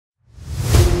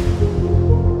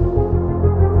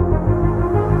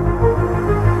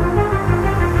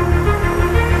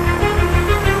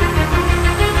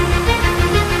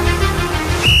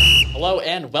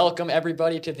Welcome,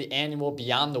 everybody, to the annual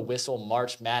Beyond the Whistle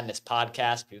March Madness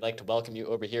podcast. We'd like to welcome you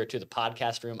over here to the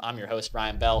podcast room. I'm your host,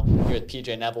 Ryan Bell, here with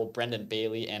PJ Neville, Brendan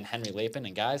Bailey, and Henry Lapin.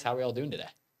 And guys, how are we all doing today?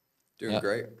 Doing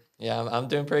great. Yeah, I'm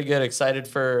doing pretty good. Excited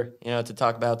for, to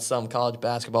talk about some college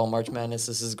basketball, March Madness.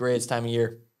 This is the greatest time of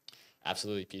year.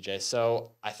 Absolutely, PJ.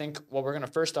 So I think what we're going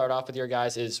to first start off with here,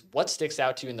 guys, is what sticks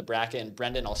out to you in the bracket. And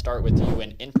Brendan, I'll start with you.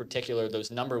 And in particular,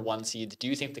 those number one seeds, do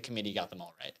you think the committee got them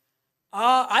all right?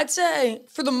 I'd say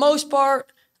for the most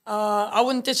part, I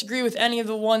wouldn't disagree with any of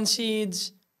the one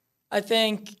seeds. I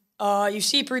think you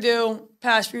see Purdue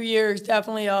past few years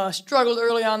definitely struggled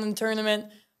early on in the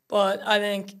tournament, but I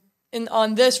think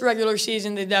on this regular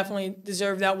season they definitely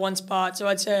deserve that one spot. So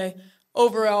I'd say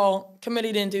overall,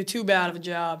 committee didn't do too bad of a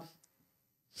job.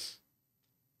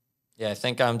 Yeah, I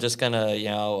think I'm just gonna,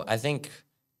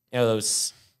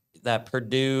 those that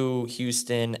Purdue,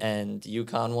 Houston, and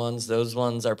UConn ones, those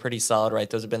ones are pretty solid, right?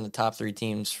 Those have been the top three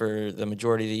teams for the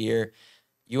majority of the year.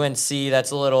 UNC, that's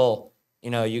a little,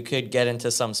 you could get into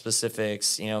some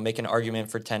specifics, make an argument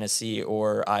for Tennessee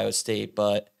or Iowa State,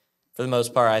 but for the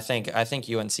most part, I think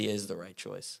UNC is the right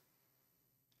choice.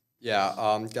 Yeah,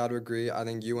 got to agree. I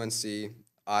think UNC,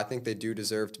 I think they do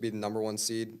deserve to be the number one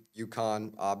seed.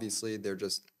 UConn, obviously, they're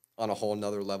just on a whole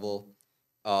nother level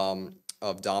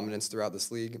of dominance throughout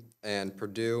this league. And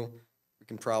Purdue, we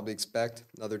can probably expect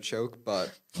another choke,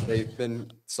 but they've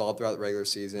been solid throughout the regular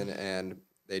season, and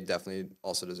they definitely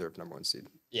also deserve number one seed.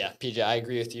 Yeah, PJ, I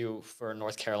agree with you for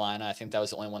North Carolina. I think that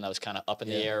was the only one that was kind of up in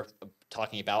the air,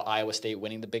 talking about Iowa State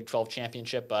winning the Big 12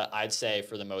 championship. But I'd say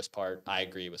for the most part, I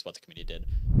agree with what the committee did.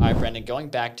 All right, Brendan, going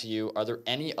back to you, are there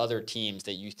any other teams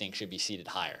that you think should be seated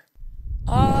higher?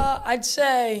 I'd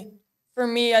say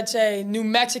New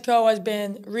Mexico has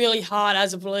been really hot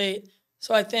as of late.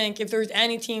 So I think if there's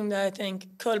any team that I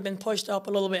think could have been pushed up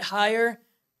a little bit higher,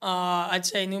 I'd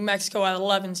say New Mexico at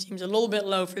 11 seems a little bit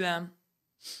low for them.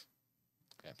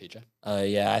 Okay, PJ.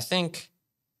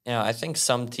 I think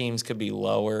some teams could be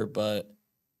lower, but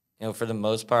for the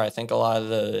most part, I think a lot of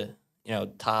the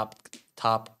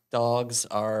top dogs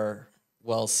are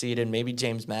well seeded. Maybe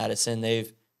James Madison.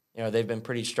 They've been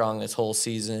pretty strong this whole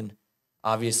season.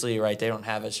 Obviously, right, they don't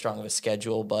have as strong of a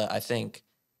schedule, but I think,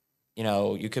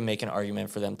 you can make an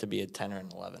argument for them to be a 10 or an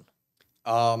 11.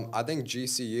 I think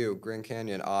GCU, Grand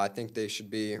Canyon, I think they should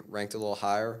be ranked a little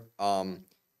higher.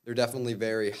 They're definitely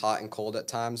very hot and cold at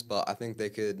times, but I think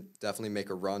they could definitely make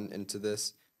a run into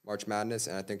this March Madness,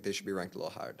 and I think they should be ranked a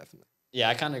little higher, definitely. Yeah,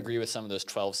 I kind of agree with some of those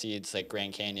 12 seeds like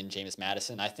Grand Canyon, James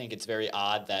Madison. I think it's very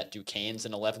odd that Duquesne's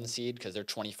an 11 seed because they're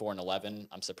 24 and 11.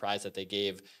 I'm surprised that they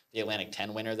gave the Atlantic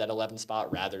 10 winner that 11 spot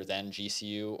rather than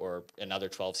GCU or another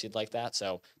 12 seed like that.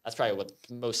 So that's probably what's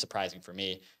most surprising for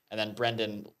me. And then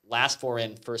Brendan, last four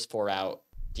in, first four out.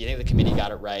 Do you think the committee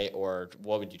got it right, or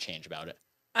what would you change about it?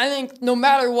 I think no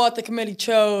matter what the committee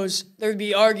chose, there'd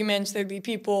be arguments, there'd be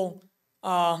people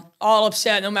all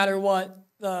upset no matter what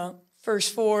the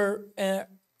first four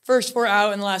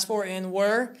out and the last four in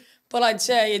were. But I'd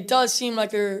say it does seem like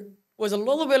there was a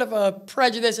little bit of a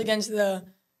prejudice against the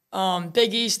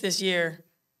Big East this year.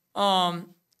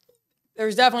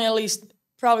 There's definitely at least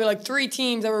probably like three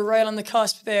teams that were right on the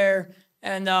cusp there,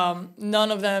 and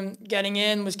none of them getting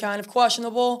in was kind of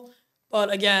questionable.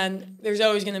 But again, there's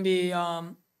always going to be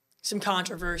some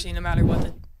controversy no matter what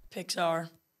the picks are.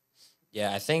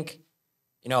 Yeah, I think,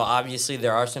 obviously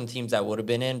there are some teams that would have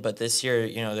been in, but this year,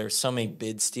 there's so many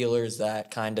bid stealers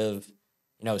that kind of,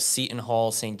 Seton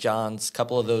Hall, St. John's, a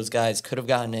couple of those guys could have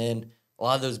gotten in. A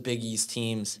lot of those Big East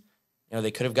teams,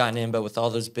 they could have gotten in, but with all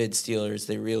those bid stealers,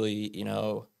 they really,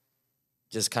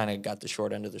 just kind of got the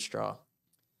short end of the straw.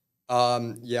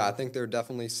 Yeah, I think there are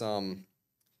definitely some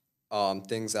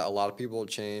things that a lot of people will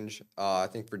change. I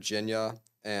think Virginia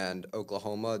and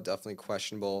Oklahoma, definitely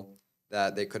questionable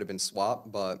that they could have been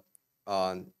swapped, but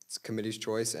it's committee's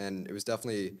choice, and it was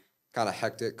definitely kind of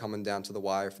hectic coming down to the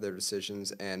wire for their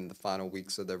decisions and the final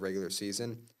weeks of the regular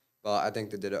season. But I think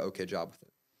they did an okay job with it.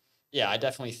 Yeah, I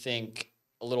definitely think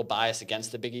a little bias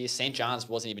against the Big East. St. John's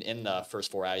wasn't even in the first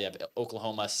four out. You have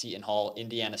Oklahoma, Seton Hall,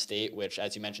 Indiana State, which,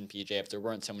 as you mentioned, PJ, if there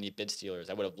weren't so many bid stealers,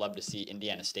 I would have loved to see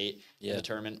Indiana State in the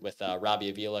tournament with Robbie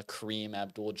Avila, Kareem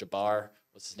Abdul-Jabbar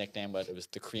was his nickname, but it was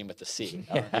the Cream with the C.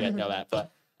 I don't know if you guys know that,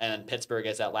 but and then Pittsburgh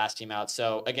is that last team out.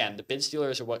 So again, the bid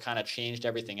stealers are what kind of changed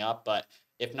everything up. But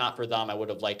if not for them, I would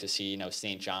have liked to see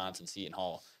St. John's and Seton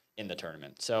Hall in the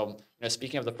tournament. So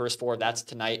speaking of the first four, that's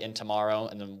tonight and tomorrow,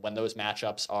 and then when those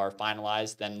matchups are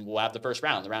finalized, then we'll have the first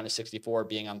round. The round of 64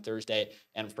 being on Thursday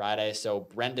and Friday. So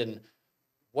Brendan,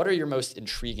 what are your most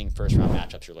intriguing first round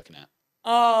matchups you're looking at?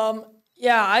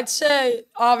 Yeah, I'd say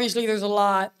obviously there's a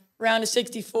lot round of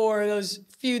 64, those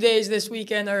few days this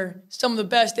weekend are some of the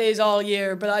best days all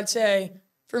year. But I'd say,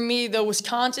 for me, the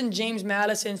Wisconsin-James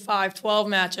Madison 5-12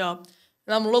 matchup,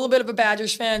 and I'm a little bit of a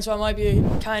Badgers fan, so I might be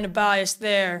kind of biased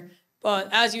there. But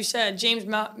as you said, James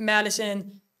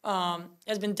Madison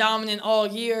has been dominant all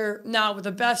year, not with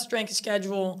the best strength of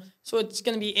schedule. So it's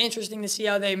going to be interesting to see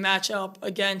how they match up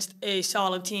against a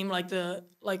solid team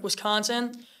like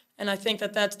Wisconsin. And I think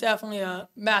that's definitely a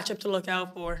matchup to look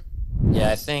out for.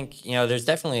 Yeah, I think, there's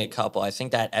definitely a couple. I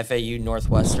think that FAU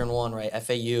Northwestern one, right?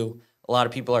 FAU, a lot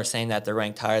of people are saying that they're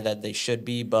ranked higher than they should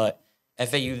be, but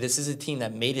FAU, this is a team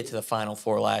that made it to the Final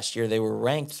Four last year. They were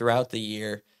ranked throughout the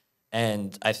year,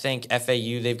 and I think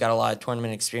FAU, they've got a lot of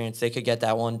tournament experience. They could get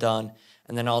that one done.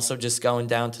 And then also just going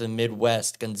down to the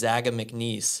Midwest, Gonzaga,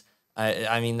 McNeese.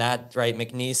 I mean,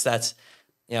 McNeese,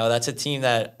 that's a team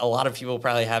that a lot of people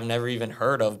probably have never even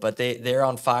heard of, but they're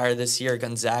on fire this year.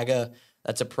 Gonzaga,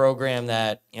 that's a program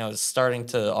that, is starting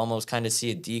to almost kind of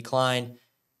see a decline.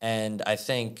 And I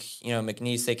think,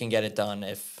 McNeese, they can get it done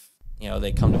if,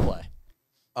 they come to play.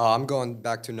 I'm going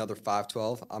back to another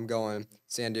 5-12. I'm going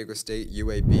San Diego State,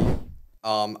 UAB.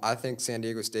 I think San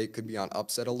Diego State could be on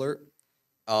upset alert.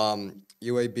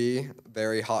 UAB,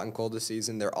 very hot and cold this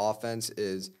season. Their offense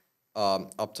is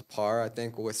up to par, I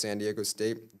think, with San Diego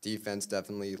State. Defense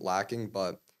definitely lacking,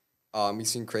 but we've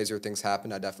seen crazier things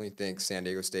happen. I definitely think San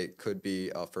Diego State could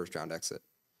be a first-round exit.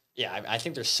 Yeah, I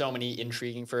think there's so many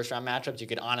intriguing first-round matchups. You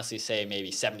could honestly say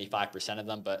maybe 75% of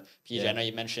them. But, PJ, I know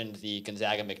you mentioned the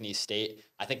Gonzaga-McNeese State.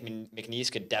 I think McNeese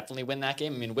could definitely win that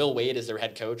game. I mean, Will Wade is their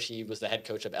head coach. He was the head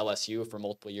coach of LSU for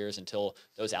multiple years until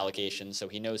those allegations. So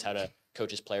he knows how to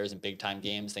coach his players in big-time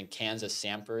games. Then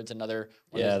Kansas-Samford's another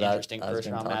one of those interesting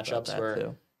first-round matchups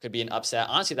where could be an upset.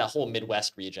 Honestly, that whole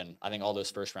Midwest region, I think all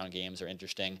those first-round games are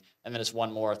interesting. And then just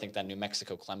one more, I think that New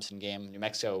Mexico-Clemson game. New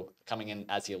Mexico coming in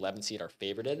as the 11th seed are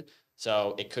favorited.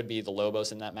 So it could be the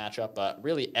Lobos in that matchup. But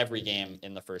really every game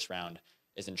in the first round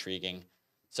is intriguing.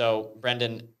 So,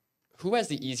 Brendan, who has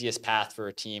the easiest path for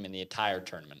a team in the entire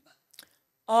tournament?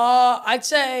 I'd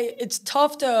say it's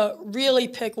tough to really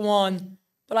pick one.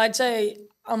 But I'd say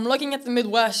I'm looking at the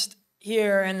Midwest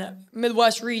here and the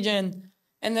Midwest region,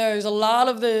 and there's a lot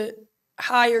of the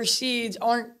higher seeds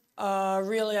aren't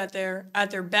really at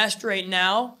their best right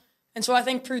now. And so I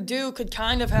think Purdue could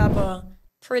kind of have a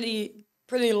pretty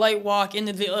light walk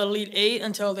into the Elite Eight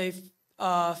until they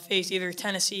face either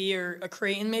Tennessee or a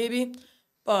Creighton maybe.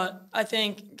 But I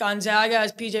think Gonzaga,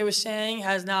 as PJ was saying,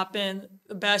 has not been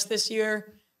the best this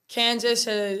year. Kansas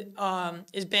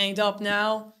is banged up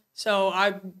now, so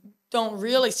I don't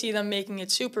really see them making it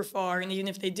super far. And even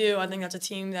if they do, I think that's a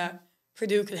team that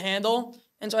Purdue could handle.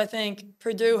 And so I think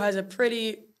Purdue has a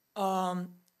pretty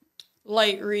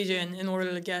light region in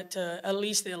order to get to at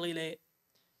least the Elite Eight.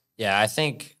 Yeah, I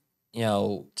think,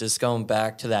 just going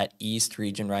back to that East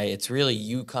region, right, it's really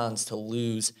UConn's to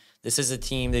lose. This is a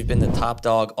team, they've been the top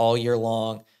dog all year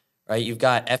long, right? You've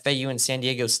got FAU and San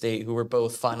Diego State, who were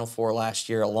both Final Four last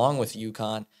year, along with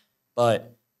UConn.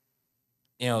 But,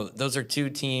 those are two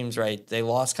teams, right? They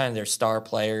lost kind of their star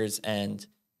players, and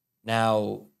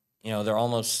now, they're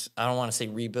almost, I don't want to say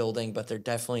rebuilding, but they're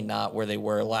definitely not where they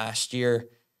were last year.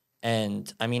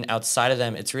 And, I mean, outside of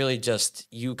them, it's really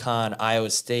just UConn, Iowa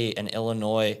State, and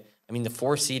Illinois. I mean, the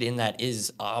 4 seed in that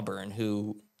is Auburn,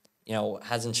 who,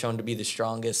 hasn't shown to be the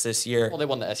strongest this year. Well, they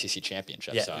won the SEC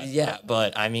championship.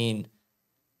 But, I mean,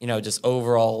 just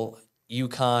overall,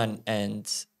 UConn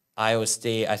and Iowa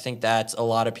State, I think that's a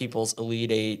lot of people's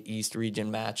Elite Eight East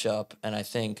region matchup. And I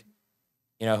think,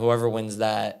 whoever wins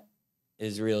that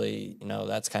is really,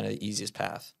 that's kind of the easiest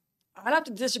path. I'd have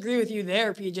to disagree with you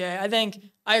there, PJ.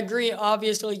 I agree,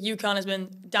 obviously, UConn has been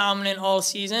dominant all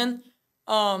season.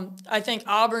 I think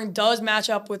Auburn does match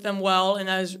up with them well, and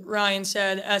as Ryan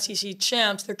said, SEC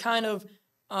champs, they're kind of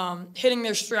hitting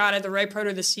their stride at the right part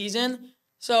of the season.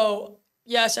 So,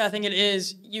 yes, I think it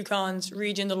is UConn's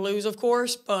region to lose, of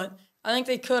course, but I think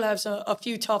they could have a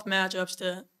few tough matchups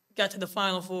to get to the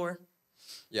Final Four.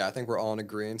 Yeah, I think we're all in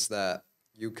agreement that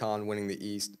UConn winning the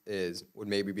East would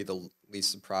maybe be the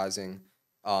least surprising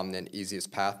and easiest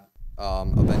path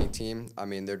of any team. I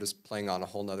mean, they're just playing on a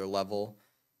whole nother level.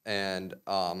 And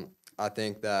I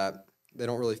think that they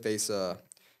don't really face a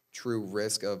true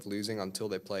risk of losing until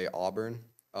they play Auburn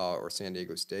or San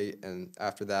Diego State. And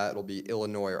after that, it'll be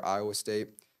Illinois or Iowa State.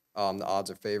 The odds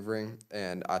are favoring.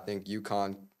 And I think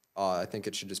UConn, I think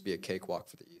it should just be a cakewalk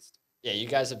for the East. Yeah, you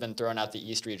guys have been throwing out the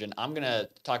East region. I'm going to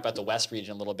talk about the West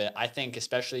region a little bit. I think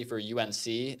especially for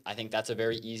UNC, I think that's a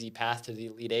very easy path to the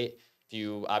Elite Eight. If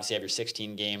you obviously have your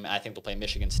 16 game, I think they'll play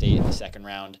Michigan State in the second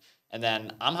round. And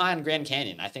then I'm high on Grand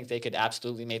Canyon. I think they could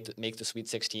absolutely make the Sweet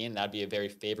 16. That'd be a very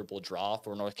favorable draw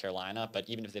for North Carolina. But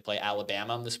even if they play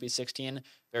Alabama in the Sweet 16,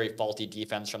 very faulty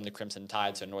defense from the Crimson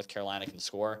Tide, so North Carolina can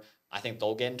score. I think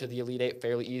they'll get into the Elite Eight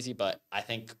fairly easy, but I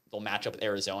think they'll match up with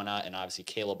Arizona, and obviously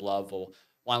Caleb Love will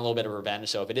want a little bit of revenge.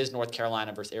 So if it is North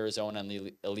Carolina versus Arizona in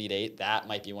the Elite Eight, that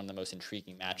might be one of the most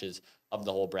intriguing matches of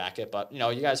the whole bracket. But, you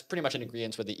guys pretty much in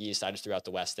agreement with the East. I just threw out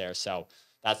the West there. So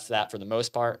that's that for the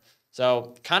most part.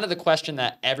 So kind of the question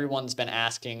that everyone's been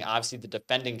asking, obviously the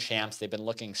defending champs, they've been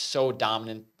looking so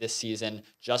dominant this season,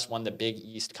 just won the Big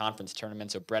East Conference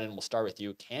tournament. So Brendan, we'll start with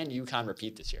you. Can UConn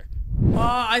repeat this year?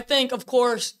 I think, of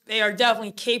course, they are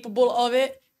definitely capable of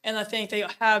it, and I think they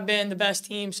have been the best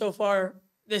team so far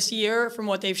this year from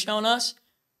what they've shown us.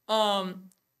 But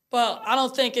I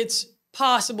don't think it's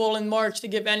possible in March to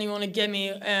give anyone a gimme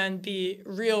and be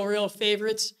real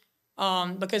favorites.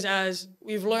 Because as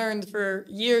we've learned for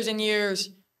years and years,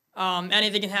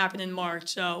 anything can happen in March.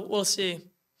 So we'll see.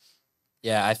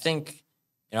 Yeah, I think,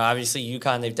 obviously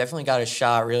UConn, they've definitely got a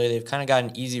shot, really. They've kind of got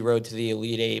an easy road to the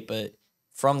Elite Eight, but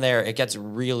from there, it gets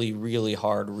really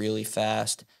hard, really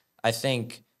fast. I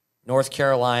think North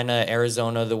Carolina,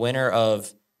 Arizona, the winner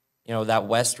of, that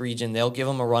West region, they'll give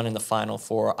them a run in the Final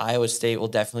Four. Iowa State will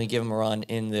definitely give them a run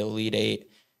in the Elite Eight.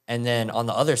 And then on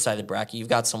the other side of the bracket, you've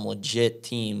got some legit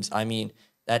teams. I mean,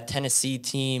 that Tennessee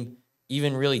team,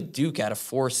 even really Duke at a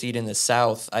 4 seed in the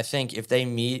South, I think if they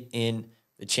meet in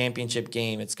the championship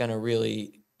game, it's going to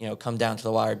really, come down to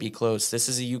the wire, be close. This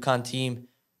is a UConn team.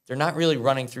 They're not really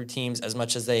running through teams as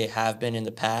much as they have been in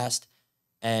the past.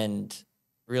 And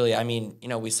really, I mean,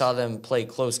 we saw them play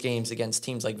close games against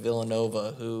teams like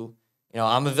Villanova, who,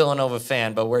 I'm a Villanova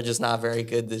fan, but we're just not very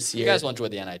good this year. You guys will enjoy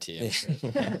the NIT.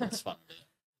 It's fun.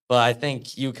 But I think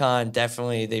UConn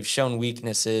definitely, they've shown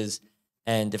weaknesses.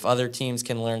 And if other teams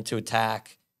can learn to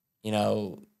attack,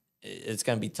 it's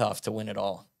going to be tough to win it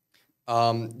all.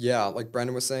 Yeah, like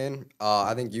Brendan was saying,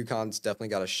 I think UConn's definitely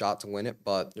got a shot to win it,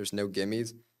 but there's no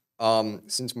gimmies.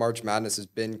 Since March Madness has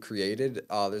been created,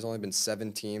 there's only been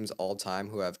 7 teams all time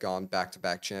who have gone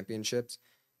back-to-back championships.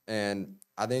 And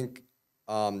I think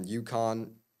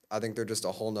UConn, I think they're just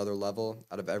a whole nother level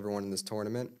out of everyone in this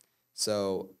tournament.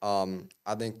 So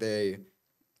I think they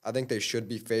should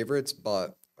be favorites,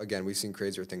 but again, we've seen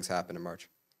crazier things happen in March.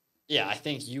 Yeah, I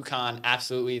think UConn,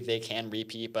 absolutely, they can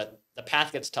repeat, but the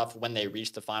path gets tough when they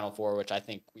reach the Final Four, which I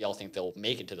think we all think they'll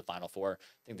make it to the Final Four.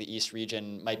 I think the East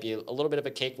region might be a little bit of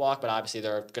a cakewalk, but obviously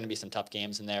there are going to be some tough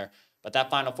games in there. But that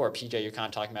Final Four, PJ, you're kind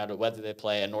of talking about it, whether they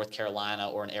play a North Carolina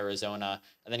or an Arizona,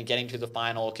 and then getting to the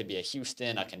final could be a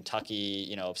Houston, a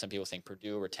Kentucky, some people think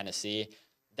Purdue or Tennessee.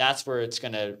 That's where it's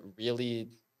going to really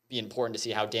be important to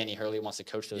see how Danny Hurley wants to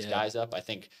coach those guys up. I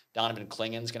think Donovan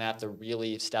Klingen's going to have to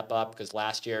really step up because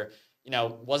last year,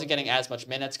 wasn't getting as much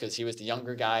minutes because he was the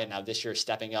younger guy. And now this year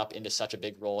stepping up into such a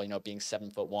big role, being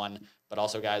 7'1", but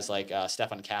also guys like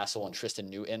Stefan Castle and Tristan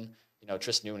Newton.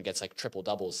 Tristan Newton gets like triple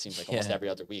doubles, seems like almost every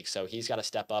other week. So he's got to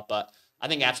step up. But I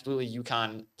think absolutely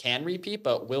UConn can repeat,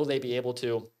 but will they be able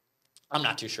to? I'm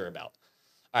not too sure about.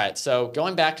 All right, so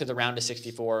going back to the round of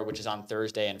 64, which is on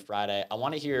Thursday and Friday, I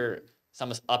want to hear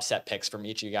some upset picks from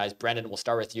each of you guys. Brendan, we'll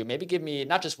start with you. Maybe give me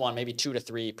not just one, maybe 2 to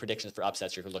 3 predictions for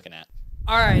upsets you're looking at.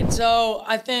 All right, so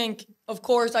I think, of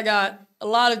course, I got a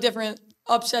lot of different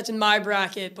upsets in my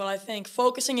bracket, but I think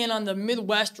focusing in on the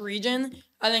Midwest region,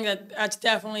 I think that's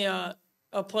definitely a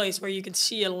place where you can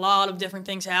see a lot of different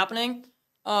things happening.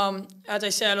 As I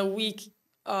said, a weak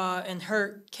and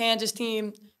hurt Kansas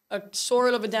team, a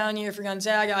sort of a down year for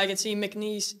Gonzaga. I could see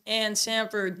McNeese and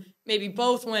Samford maybe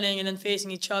both winning and then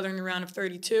facing each other in the round of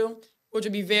 32, which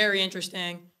would be very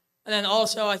interesting. And then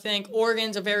also I think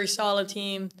Oregon's a very solid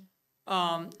team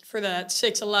for that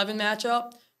 6-11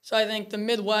 matchup. So I think the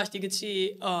Midwest, you could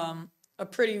see a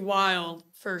pretty wild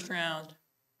first round.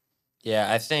 Yeah,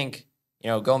 I think,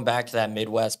 going back to that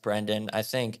Midwest, Brendan, I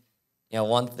think,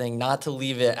 one thing not to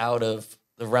leave it out of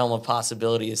the realm of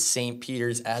possibility is St.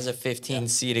 Peter's as a 15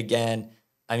 seed again.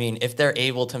 I mean, if they're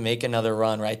able to make another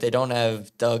run, right? They don't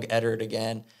have Doug Eddard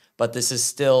again, but this is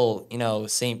still,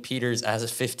 St. Peter's as a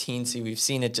 15 seed. We've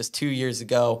seen it just 2 years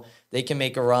ago. They can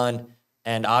make a run.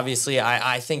 And obviously,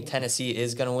 I think Tennessee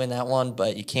is going to win that one,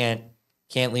 but you can't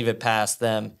leave it past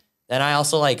them. Then I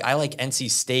also like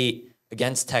NC State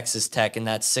against Texas Tech in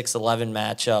that 6-11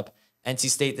 matchup.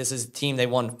 NC State, this is a team, they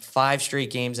won 5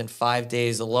 straight games in 5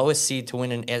 days, the lowest seed to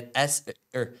win an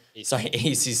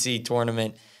ACC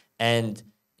tournament. And,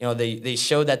 they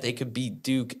showed that they could beat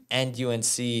Duke and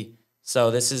UNC.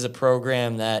 So this is a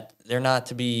program that they're not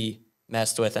to be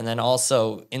messed with. And then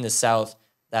also in the South,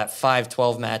 that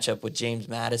 5-12 matchup with James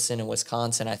Madison and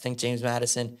Wisconsin. I think James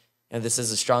Madison, this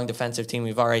is a strong defensive team.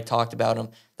 We've already talked about them.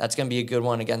 That's going to be a good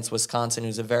one against Wisconsin,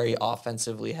 who's a very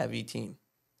offensively heavy team.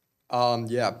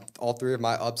 Yeah, all three of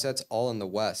my upsets, all in the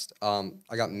West. I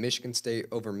got Michigan State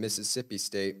over Mississippi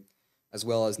State, as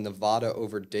well as Nevada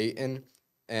over Dayton.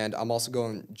 And I'm also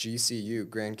going GCU,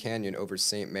 Grand Canyon, over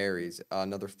St. Mary's,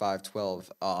 another 5-12.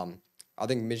 I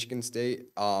think Michigan State,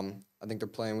 I think they're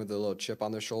playing with a little chip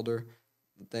on their shoulder,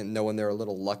 knowing they're a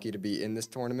little lucky to be in this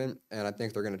tournament. And I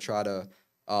think they're going to try to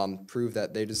prove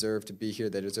that they deserve to be here,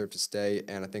 they deserve to stay,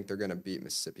 and I think they're going to beat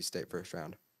Mississippi State first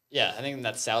round. Yeah, I think in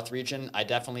that South region, I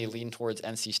definitely lean towards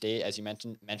NC State, as you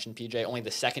mentioned, PJ. Only the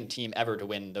second team ever to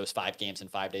win those 5 games in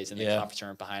 5 days in the conference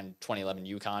tournament behind 2011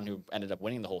 UConn, who ended up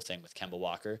winning the whole thing with Kemba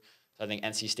Walker. So I think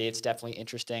NC State's definitely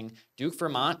interesting. Duke,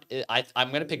 Vermont, I'm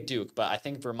going to pick Duke, but I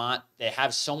think Vermont, they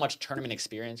have so much tournament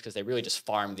experience because they really just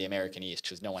farmed the American East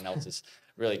because no one else is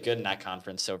really good in that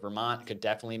conference. So Vermont could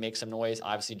definitely make some noise.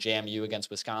 Obviously, JMU against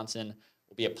Wisconsin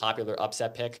will be a popular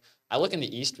upset pick. I look in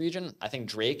the East region. I think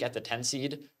Drake at the 10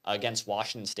 seed against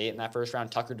Washington State in that first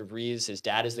round. Tucker DeVries, his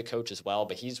dad is the coach as well,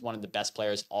 but he's one of the best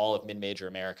players in all of mid-major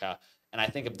America. And I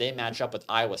think if they match up with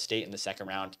Iowa State in the second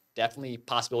round, definitely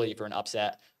possibility for an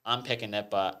upset. I'm picking it,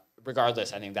 but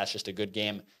regardless, I think that's just a good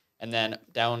game. And then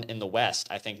down in the West,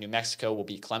 I think New Mexico will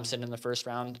beat Clemson in the first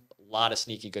round. A lot of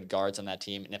sneaky good guards on that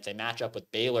team. And if they match up with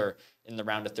Baylor in the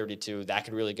round of 32, that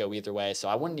could really go either way. So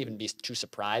I wouldn't even be too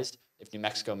surprised if New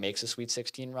Mexico makes a Sweet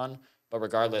 16 run. But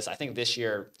regardless, I think this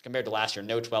year, compared to last year,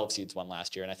 no 12 seeds won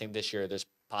last year. And I think this year there's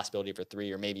possibility for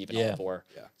 3 or maybe even all 4.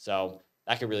 Yeah. So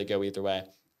that could really go either way.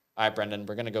 All right, Brendan,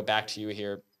 we're going to go back to you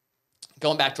here.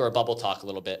 Going back to our bubble talk a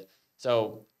little bit.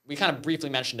 So we kind of briefly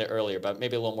mentioned it earlier, but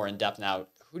maybe a little more in depth now.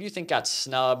 Who do you think got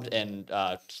snubbed and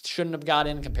shouldn't have got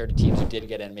in compared to teams who did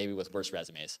get in, maybe with worse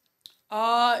resumes?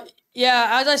 Yeah,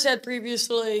 as I said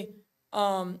previously,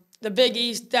 the Big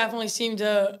East definitely seemed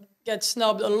to get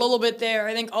snubbed a little bit there.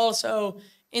 I think also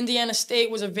Indiana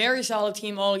State was a very solid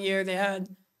team all year. They had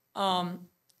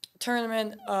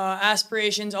tournament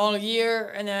aspirations all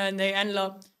year, and then they ended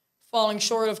up falling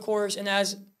short, of course. And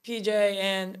as PJ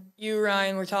and you,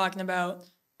 Ryan, were talking about,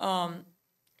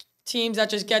 teams that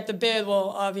just get the bid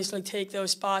will obviously take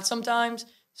those spots sometimes.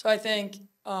 So I think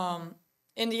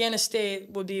Indiana State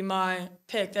would be my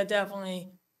pick. That definitely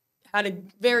had a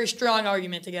very strong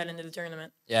argument to get into the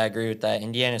tournament. Yeah, I agree with that.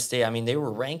 Indiana State, I mean, they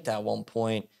were ranked at one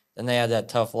point. Then they had that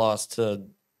tough loss to,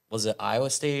 was it Iowa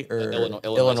State or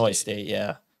Illinois State?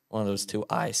 Yeah, one of those 2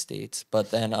 I states.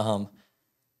 But then,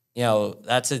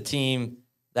 that's a team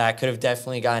that could have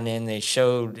definitely gotten in. They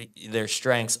showed their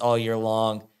strengths all year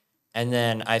long. And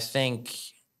then I think,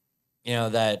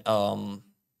 that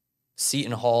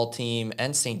Seton Hall team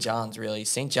and St. John's, really.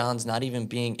 St. John's not even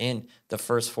being in the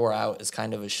first 4 out is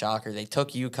kind of a shocker. They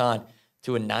took UConn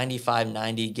to a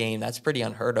 95-90 game. That's pretty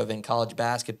unheard of in college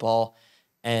basketball.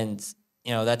 And,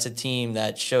 that's a team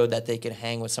that showed that they could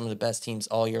hang with some of the best teams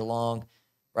all year long,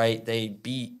 right? They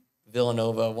beat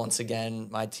Villanova once again,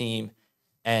 my team.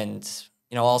 And,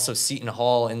 also Seton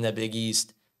Hall in the Big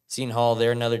East. Seton Hall,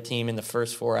 they're another team in the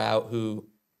first 4 out who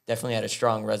definitely had a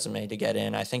strong resume to get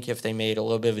in. I think if they made a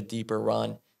little bit of a deeper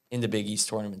run in the Big East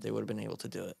tournament, they would have been able to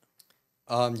do it.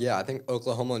 Yeah, I think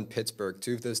Oklahoma and Pittsburgh,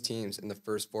 2 of those teams in the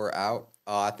first 4 out,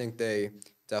 I think they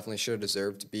definitely should have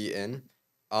deserved to be in.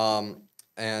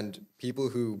 And people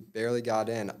who barely got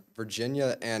in,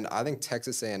 Virginia and I think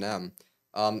Texas A&M.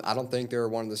 I don't think they were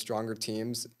one of the stronger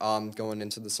teams going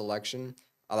into the selection.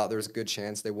 I thought there was a good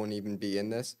chance they wouldn't even be in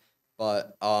this.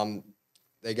 But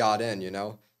they got in,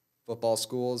 Football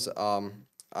schools,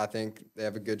 I think they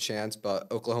have a good chance.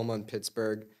 But Oklahoma and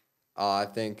Pittsburgh, I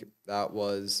think that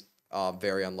was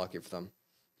very unlucky for them.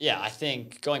 Yeah, I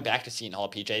think going back to Seton Hall,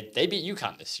 PJ, they beat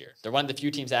UConn this year. They're one of the few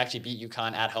teams that actually beat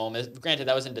UConn at home. Granted,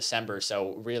 that was in December,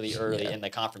 so really early in the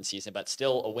conference season, but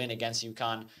still a win against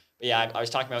UConn. But yeah, I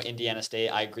was talking about Indiana State.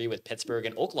 I agree with Pittsburgh.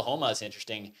 And Oklahoma is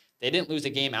interesting. They didn't lose a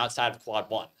game outside of Quad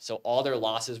 1. So all their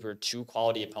losses were to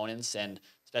quality opponents, and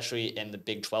especially in the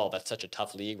Big 12, that's such a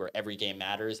tough league where every game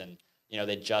matters, and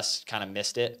they just kind of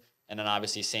missed it. And then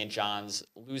obviously St. John's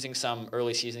losing some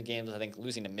early season games. I think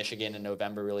losing to Michigan in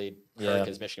November really hurt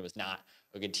because Michigan was not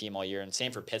a good team all year. And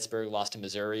same for Pittsburgh, lost to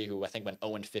Missouri, who I think went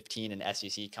 0-15 in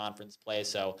SEC conference play.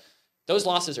 So those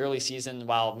losses early season,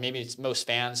 while maybe most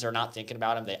fans are not thinking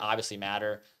about them, they obviously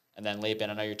matter. And then Lapin,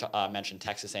 I know you mentioned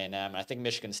Texas A&M. And I think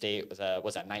Michigan State was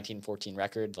that 19-14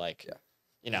 record.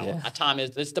 Tom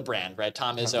it's the brand, right?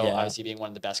 Tom Izzo obviously being one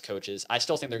of the best coaches. I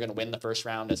still think they're going to win the first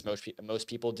round, as most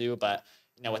people do. But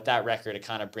with that record, it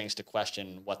kind of brings to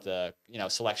question what the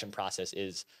selection process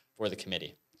is for the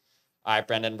committee. All right,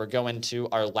 Brendan, we're going to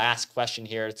our last question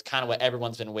here. It's kind of what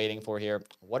everyone's been waiting for here.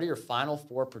 What are your Final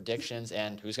Four predictions,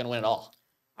 and who's going to win it all?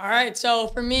 All right, so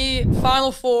for me,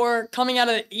 Final Four coming out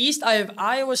of the East, I have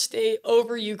Iowa State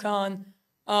over UConn.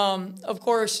 Of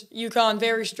course, UConn,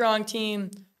 very strong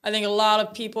team. I think a lot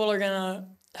of people are going to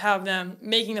have them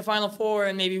making the Final Four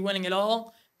and maybe winning it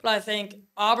all. But I think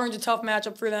Auburn's a tough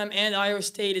matchup for them, and Iowa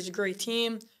State is a great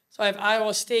team. So I have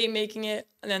Iowa State making it,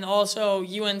 and then also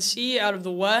UNC out of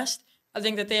the West. I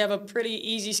think that they have a pretty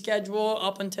easy schedule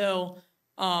up until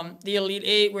the Elite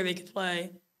Eight, where they could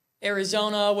play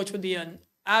Arizona, which would be an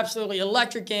absolutely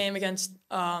electric game against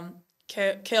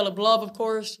Caleb Love, of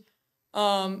course.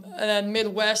 And then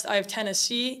Midwest, I have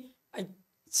Tennessee. I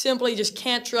simply just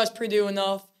can't trust Purdue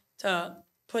enough to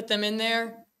put them in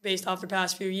there based off the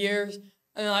past few years.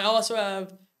 And then I also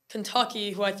have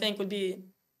Kentucky, who I think would be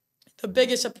the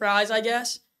biggest surprise, I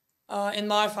guess, in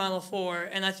my Final Four.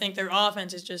 And I think their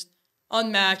offense is just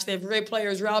unmatched. They have great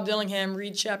players, Rob Dillingham,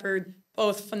 Reed Shepherd,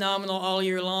 both phenomenal all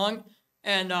year long.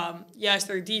 And, yes,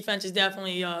 their defense is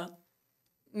definitely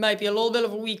might be a little bit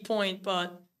of a weak point,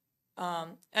 but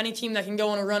any team that can go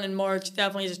on a run in March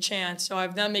definitely has a chance. So I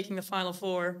have them making the Final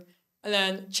Four. And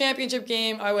then championship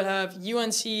game, I would have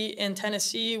UNC and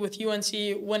Tennessee, with UNC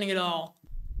winning it all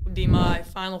would be my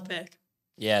final pick.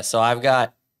 Yeah, so I've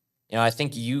got, I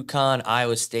think UConn,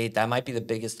 Iowa State, that might be the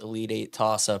biggest Elite Eight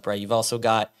toss-up, right? You've also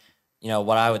got,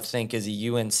 what I would think is a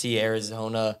UNC,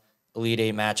 Arizona Elite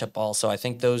Eight matchup also. I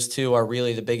think those two are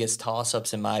really the biggest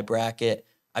toss-ups in my bracket.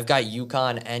 I've got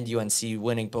UConn and UNC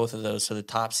winning both of those, so the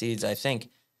top seeds. I think,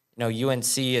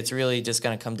 UNC, it's really just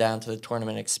going to come down to the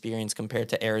tournament experience compared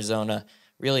to Arizona.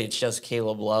 Really, it's just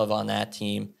Caleb Love on that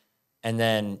team. And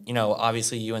then,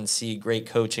 obviously UNC, great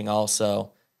coaching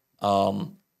also.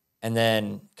 And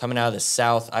then coming out of the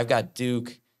South, I've got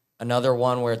Duke, another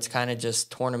one where it's kind of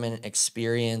just tournament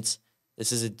experience.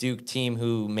 This is a Duke team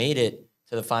who made it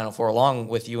to the Final Four along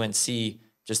with UNC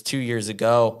just 2 years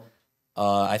ago.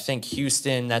 I think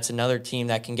Houston, that's another team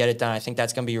that can get it done. I think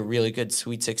that's going to be a really good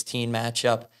Sweet 16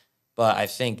 matchup. But I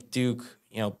think Duke,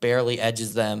 barely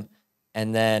edges them.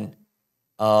 And then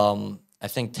I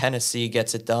think Tennessee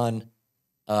gets it done.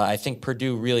 I think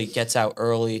Purdue really gets out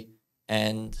early,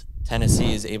 and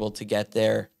Tennessee is able to get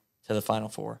there to the Final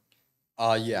Four.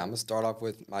 Yeah, I'm going to start off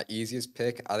with my easiest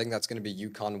pick. I think that's going to be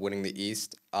UConn winning the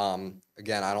East.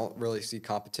 Again, I don't really see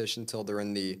competition until they're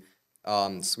in the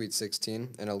Sweet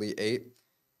 16 and Elite 8.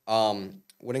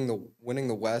 Winning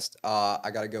the West,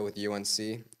 I got to go with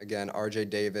UNC. Again, RJ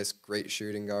Davis, great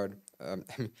shooting guard,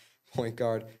 point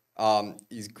guard.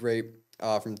 He's great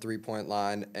from three-point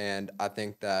line, and I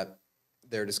think that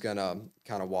they're just going to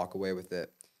kind of walk away with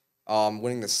it.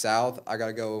 Winning the South, I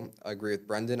got to agree with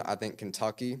Brendan. I think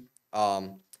Kentucky.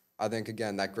 I think,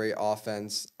 again, that great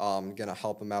offense going to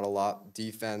help them out a lot.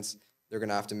 Defense, they're going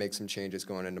to have to make some changes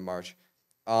going into March.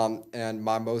 And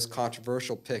my most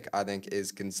controversial pick, I think,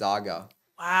 is Gonzaga.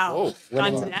 Wow.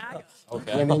 Gonzaga.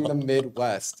 Okay. Winning the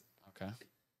Midwest. Okay.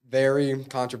 Very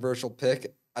controversial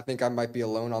pick. I think I might be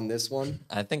alone on this one.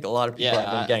 I think a lot of people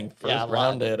have been getting first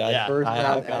rounded. First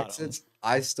round got exits.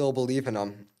 I still believe in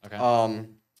them. Okay.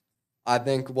 I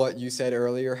think what you said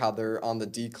earlier, how they're on the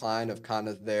decline of kind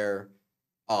of their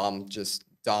just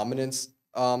dominance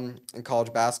in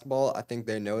college basketball. I think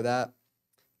they know that.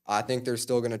 I think they're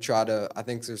still going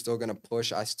to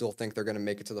push. I still think they're going to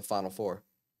make it to the Final Four.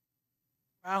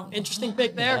 Wow, interesting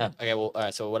pick there. Yeah. Okay, well, all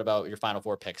right, so what about your Final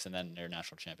Four picks and then your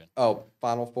national champion? Oh,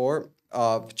 Final Four.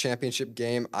 Championship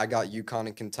game, I got UConn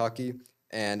and Kentucky,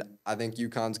 and I think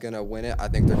UConn's going to win it. I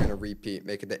think they're going to repeat,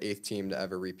 make it the 8th team to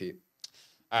ever repeat.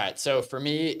 All right, so for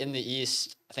me in the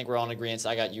East, I think we're all in agreement.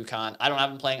 I got UConn. I don't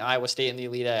have them playing Iowa State in the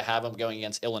Elite. I have them going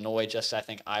against Illinois. Just I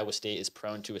think Iowa State is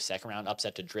prone to a second-round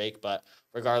upset to Drake. But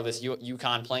regardless,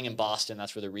 UConn playing in Boston,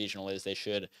 that's where the regional is. They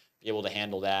should be able to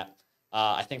handle that.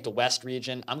 I think the West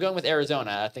region, I'm going with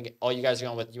Arizona. I think all you guys are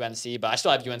going with UNC, but I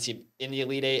still have UNC in the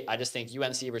Elite Eight. I just think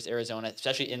UNC versus Arizona,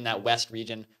 especially in that West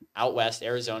region, out West,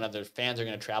 Arizona, their fans are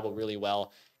going to travel really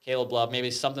well. Caleb Love, maybe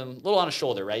something a little on his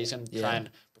shoulder, right? He's going to try and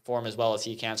perform as well as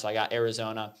he can. So I got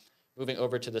Arizona. Moving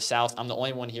over to the South, I'm the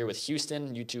only one here with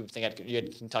Houston. You two think you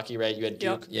had Kentucky, right? You had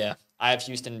Duke. Yeah. I have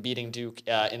Houston beating Duke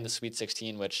in the Sweet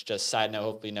 16, which, just side note,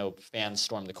 hopefully no fans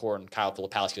storm the court and Kyle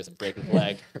Filipowski doesn't break his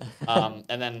leg. And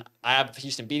then I have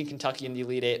Houston beating Kentucky in the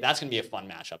Elite Eight. That's going to be a fun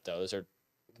matchup, though.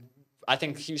 I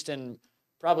think Houston,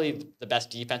 probably the best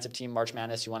defensive team, March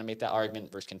Madness. You want to make that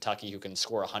argument versus Kentucky, who can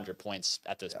score 100 points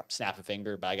at the snap of a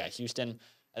finger, but I got Houston.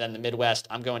 And then the Midwest,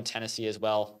 I'm going Tennessee as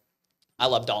well. I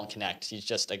love Dalton Connect. He's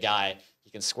just a guy. He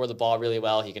can score the ball really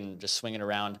well. He can just swing it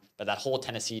around. But that whole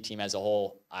Tennessee team as a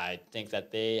whole, I think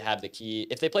that they have the key.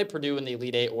 If they play Purdue in the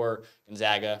Elite Eight or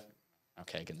Gonzaga,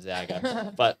 okay,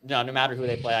 Gonzaga. But no matter who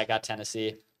they play, I got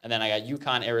Tennessee. And then I got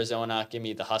UConn, Arizona. Give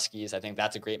me the Huskies. I think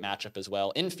that's a great matchup as well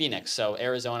in Phoenix. So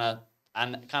Arizona,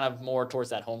 I'm kind of more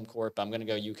towards that home court, but I'm going to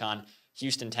go UConn.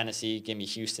 Houston, Tennessee. Give me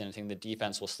Houston. I think the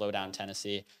defense will slow down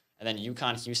Tennessee. And then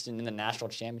UConn, Houston in the national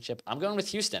championship. I'm going with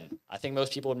Houston. I think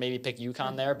most people would maybe pick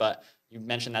UConn there, but you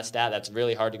mentioned that stat. That's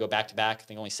really hard to go back-to-back. I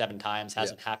think only 7 times.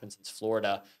 Hasn't happened since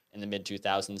Florida in the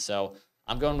mid-2000s. So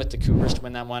I'm going with the Cougars to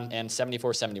win that one, and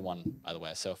 74-71, by the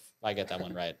way. So if I get that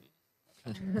one right,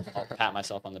 I'll pat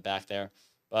myself on the back there.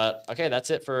 But, okay,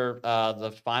 that's it for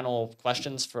the final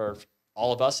questions for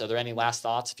all of us. Are there any last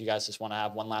thoughts? If you guys just want to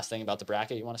have one last thing about the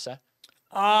bracket you want to say?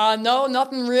 No,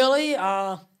 nothing really.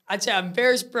 I'd say I'm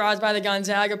very surprised by the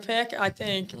Gonzaga pick. I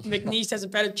think McNeese has a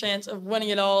better chance of winning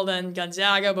it all than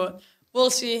Gonzaga, but we'll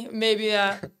see. Maybe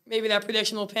that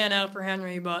prediction will pan out for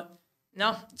Henry, but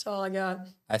no, that's all I got.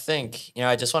 I think,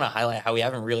 I just want to highlight how we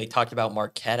haven't really talked about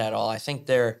Marquette at all. I think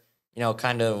they're,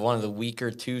 kind of one of the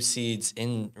weaker 2 seeds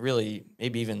in really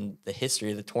maybe even the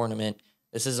history of the tournament.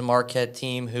 This is a Marquette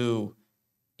team who,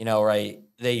 right,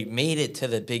 they made it to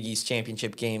the Big East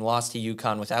championship game, lost to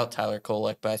UConn without Tyler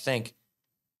Kolek, but I think,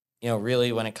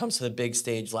 really when it comes to the big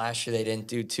stage, last year they didn't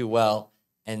do too well,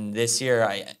 and this year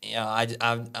I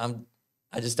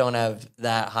just don't have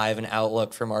that high of an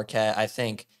outlook for Marquette. I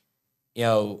think,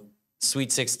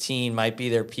 Sweet 16 might be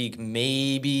their peak.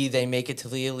 Maybe they make it to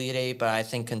the Elite Eight, but I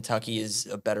think Kentucky is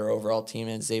a better overall team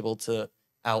and is able to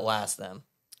outlast them.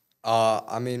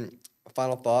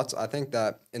 Final thoughts. I think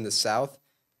that in the South,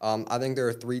 I think there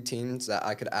are 3 teams that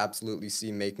I could absolutely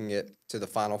see making it to the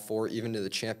Final Four, even to the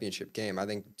championship game. I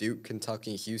think Duke,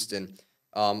 Kentucky, Houston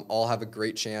all have a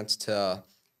great chance to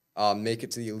make it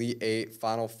to the Elite Eight,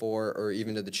 Final Four, or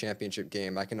even to the championship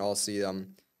game. I can all see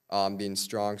them being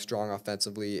strong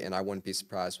offensively, and I wouldn't be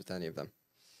surprised with any of them.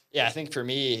 Yeah, I think for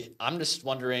me, I'm just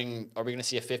wondering, are we going to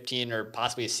see a 15 or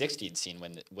possibly a 16 seed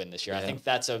win this year? Yeah. I think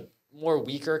that's a more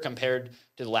weaker compared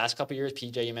to the last couple of years.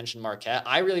 PJ, you mentioned Marquette.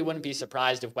 I really wouldn't be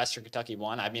surprised if Western Kentucky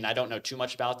won. I mean, I don't know too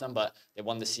much about them, but they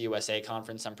won the CUSA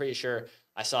conference. I'm pretty sure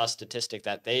I saw a statistic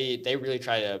that they really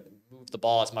try to move the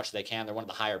ball as much as they can. They're one of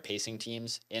the higher pacing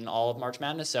teams in all of March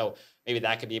Madness, so maybe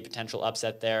that could be a potential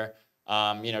upset there.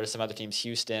 To some other teams,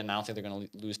 Houston, I don't think they're going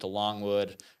to lose to Longwood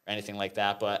or anything like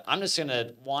that. But I'm just going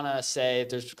to want to say if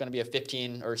there's going to be a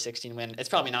 15 or 16 win. It's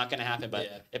probably not going to happen,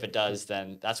 but if it does,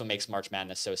 then that's what makes March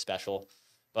Madness so special.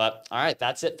 But, all right,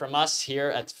 that's it from us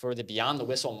here for the Beyond the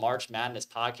Whistle March Madness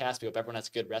podcast. We hope everyone has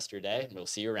a good rest of your day, and we'll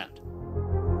see you around.